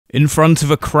In front of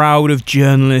a crowd of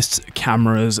journalists,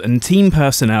 cameras and team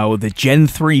personnel, the Gen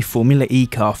 3 Formula E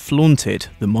car flaunted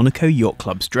the Monaco Yacht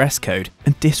Club's dress code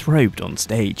and disrobed on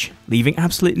stage, leaving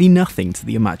absolutely nothing to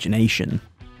the imagination.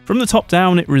 From the top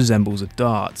down, it resembles a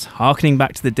dart, harkening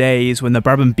back to the days when the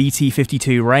Brabham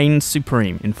BT52 reigned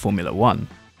supreme in Formula 1.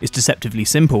 It's deceptively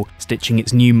simple, stitching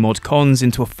its new mod cons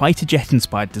into a fighter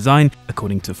jet-inspired design,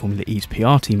 according to Formula E's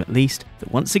PR team at least,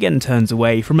 that once again turns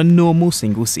away from a normal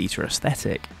single-seater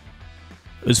aesthetic.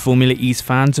 As Formula E's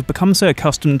fans have become so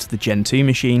accustomed to the Gen 2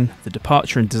 machine, the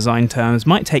departure in design terms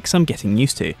might take some getting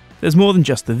used to. There's more than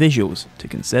just the visuals to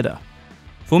consider.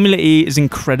 Formula E is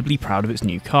incredibly proud of its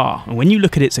new car, and when you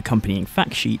look at its accompanying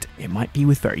fact sheet, it might be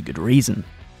with very good reason.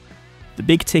 The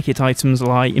big ticket items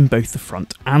lie in both the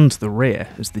front and the rear,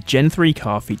 as the Gen 3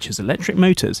 car features electric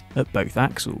motors at both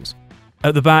axles.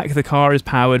 At the back, the car is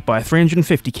powered by a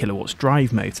 350 kilowatts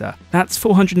drive motor. That's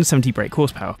 470 brake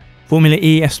horsepower. Formula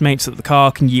E estimates that the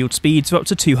car can yield speeds of up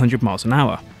to 200 miles an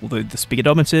hour, although the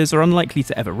speedometers are unlikely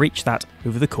to ever reach that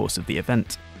over the course of the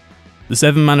event. The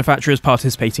 7 manufacturers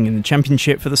participating in the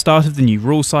championship for the start of the new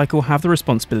rule cycle have the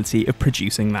responsibility of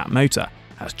producing that motor.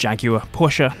 That's Jaguar,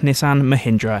 Porsche, Nissan,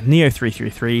 Mahindra, Neo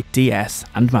 333, DS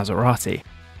and Maserati.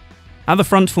 At the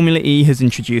front, Formula E has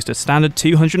introduced a standard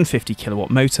 250 kilowatt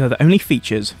motor that only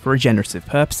features for regenerative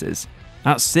purposes.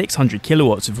 That's 600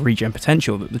 kilowatts of regen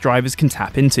potential that the drivers can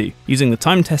tap into, using the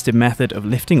time-tested method of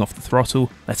lifting off the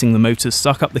throttle, letting the motors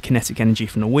suck up the kinetic energy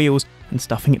from the wheels, and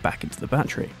stuffing it back into the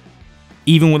battery.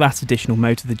 Even with that additional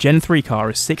motor, the Gen 3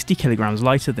 car is 60 kilograms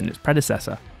lighter than its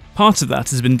predecessor. Part of that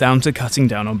has been down to cutting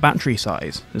down on battery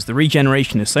size, as the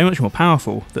regeneration is so much more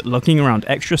powerful that lugging around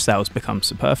extra cells becomes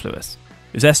superfluous.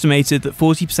 It's estimated that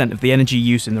 40% of the energy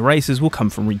used in the races will come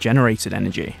from regenerated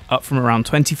energy, up from around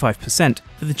 25%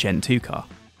 for the Gen 2 car.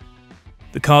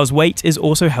 The car's weight is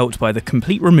also helped by the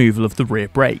complete removal of the rear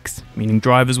brakes, meaning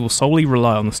drivers will solely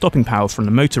rely on the stopping power from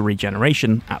the motor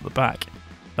regeneration at the back.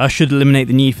 That should eliminate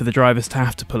the need for the drivers to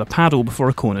have to pull a paddle before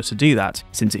a corner to do that,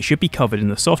 since it should be covered in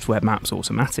the software maps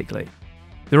automatically.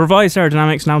 The revised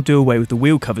aerodynamics now do away with the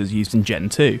wheel covers used in Gen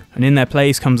 2, and in their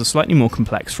place comes a slightly more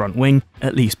complex front wing,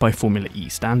 at least by Formula E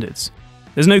standards.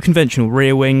 There's no conventional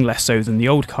rear wing, less so than the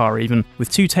old car even,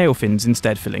 with 2 tail fins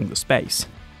instead filling the space.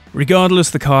 Regardless,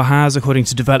 the car has, according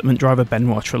to development driver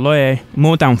Benoit Treloyer,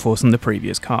 more downforce than the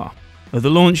previous car. At the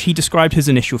launch, he described his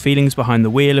initial feelings behind the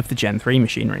wheel of the Gen 3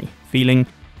 machinery, feeling,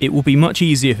 "It will be much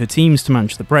easier for teams to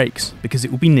manage the brakes, because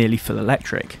it will be nearly full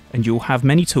electric, and you'll have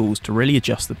many tools to really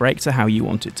adjust the brake to how you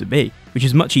want it to be, which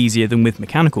is much easier than with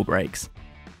mechanical brakes."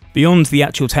 Beyond the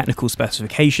actual technical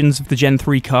specifications of the Gen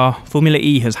 3 car, Formula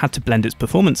E has had to blend its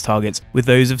performance targets with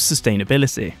those of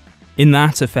sustainability. In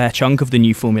that, a fair chunk of the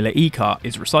new Formula E car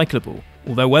is recyclable,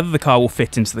 although whether the car will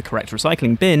fit into the correct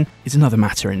recycling bin is another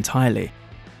matter entirely.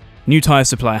 New tyre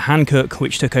supplier Hankook,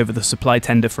 which took over the supply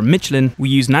tender from Michelin, will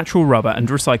use natural rubber and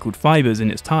recycled fibres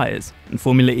in its tyres, and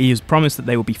Formula E has promised that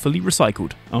they will be fully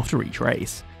recycled after each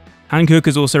race. Hankook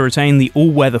has also retained the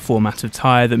all-weather format of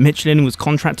tyre that Michelin was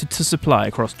contracted to supply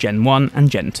across Gen 1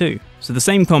 and Gen 2, so the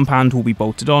same compound will be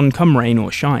bolted on come rain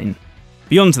or shine.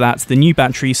 Beyond that, the new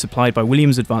batteries supplied by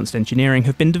Williams Advanced Engineering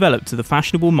have been developed to the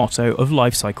fashionable motto of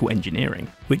life cycle engineering,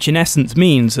 which in essence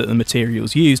means that the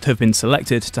materials used have been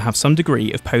selected to have some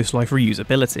degree of post-life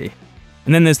reusability.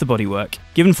 And then there's the bodywork.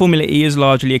 Given Formula E is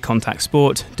largely a contact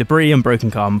sport, debris and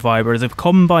broken carbon fibre is a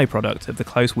common byproduct of the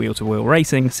close wheel-to-wheel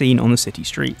racing seen on the city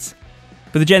streets.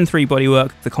 For the Gen 3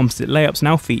 bodywork, the composite layups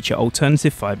now feature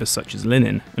alternative fibres such as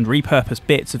linen, and repurpose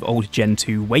bits of old Gen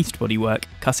 2 waste bodywork,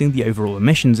 cutting the overall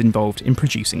emissions involved in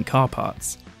producing car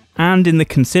parts. And in the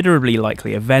considerably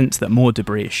likely event that more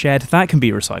debris is shed, that can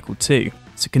be recycled too.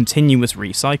 It's a continuous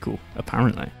recycle,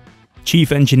 apparently.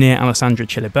 Chief Engineer Alessandra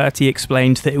Ciliberti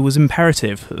explained that it was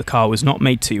imperative that the car was not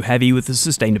made too heavy with the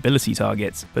sustainability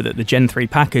targets, but that the Gen 3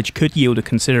 package could yield a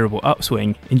considerable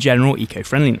upswing in general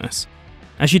eco-friendliness.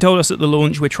 As she told us at the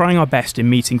launch, we're trying our best in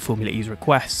meeting Formula E's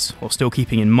requests, while still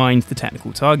keeping in mind the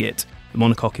technical target. The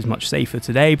monocoque is much safer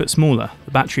today, but smaller.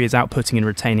 The battery is outputting and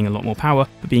retaining a lot more power,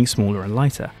 but being smaller and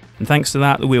lighter. And thanks to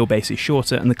that, the wheelbase is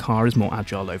shorter and the car is more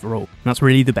agile overall. And that's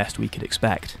really the best we could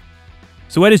expect.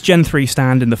 So where does Gen 3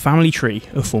 stand in the family tree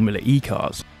of Formula E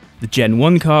cars? The Gen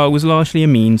 1 car was largely a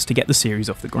means to get the series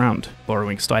off the ground,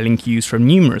 borrowing styling cues from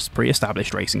numerous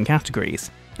pre-established racing categories.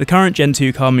 The current Gen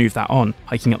 2 car moved that on,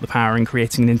 hiking up the power and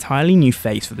creating an entirely new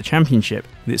face for the championship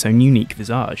with its own unique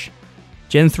visage.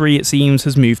 Gen 3, it seems,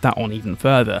 has moved that on even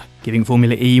further, giving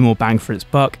Formula E more bang for its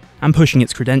buck and pushing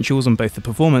its credentials on both the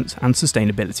performance and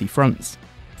sustainability fronts.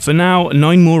 For now,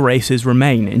 9 more races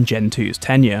remain in Gen 2's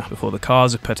tenure before the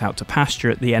cars are put out to pasture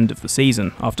at the end of the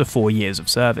season after 4 years of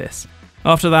service.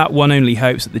 After that, one only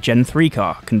hopes that the Gen 3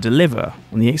 car can deliver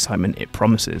on the excitement it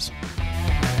promises.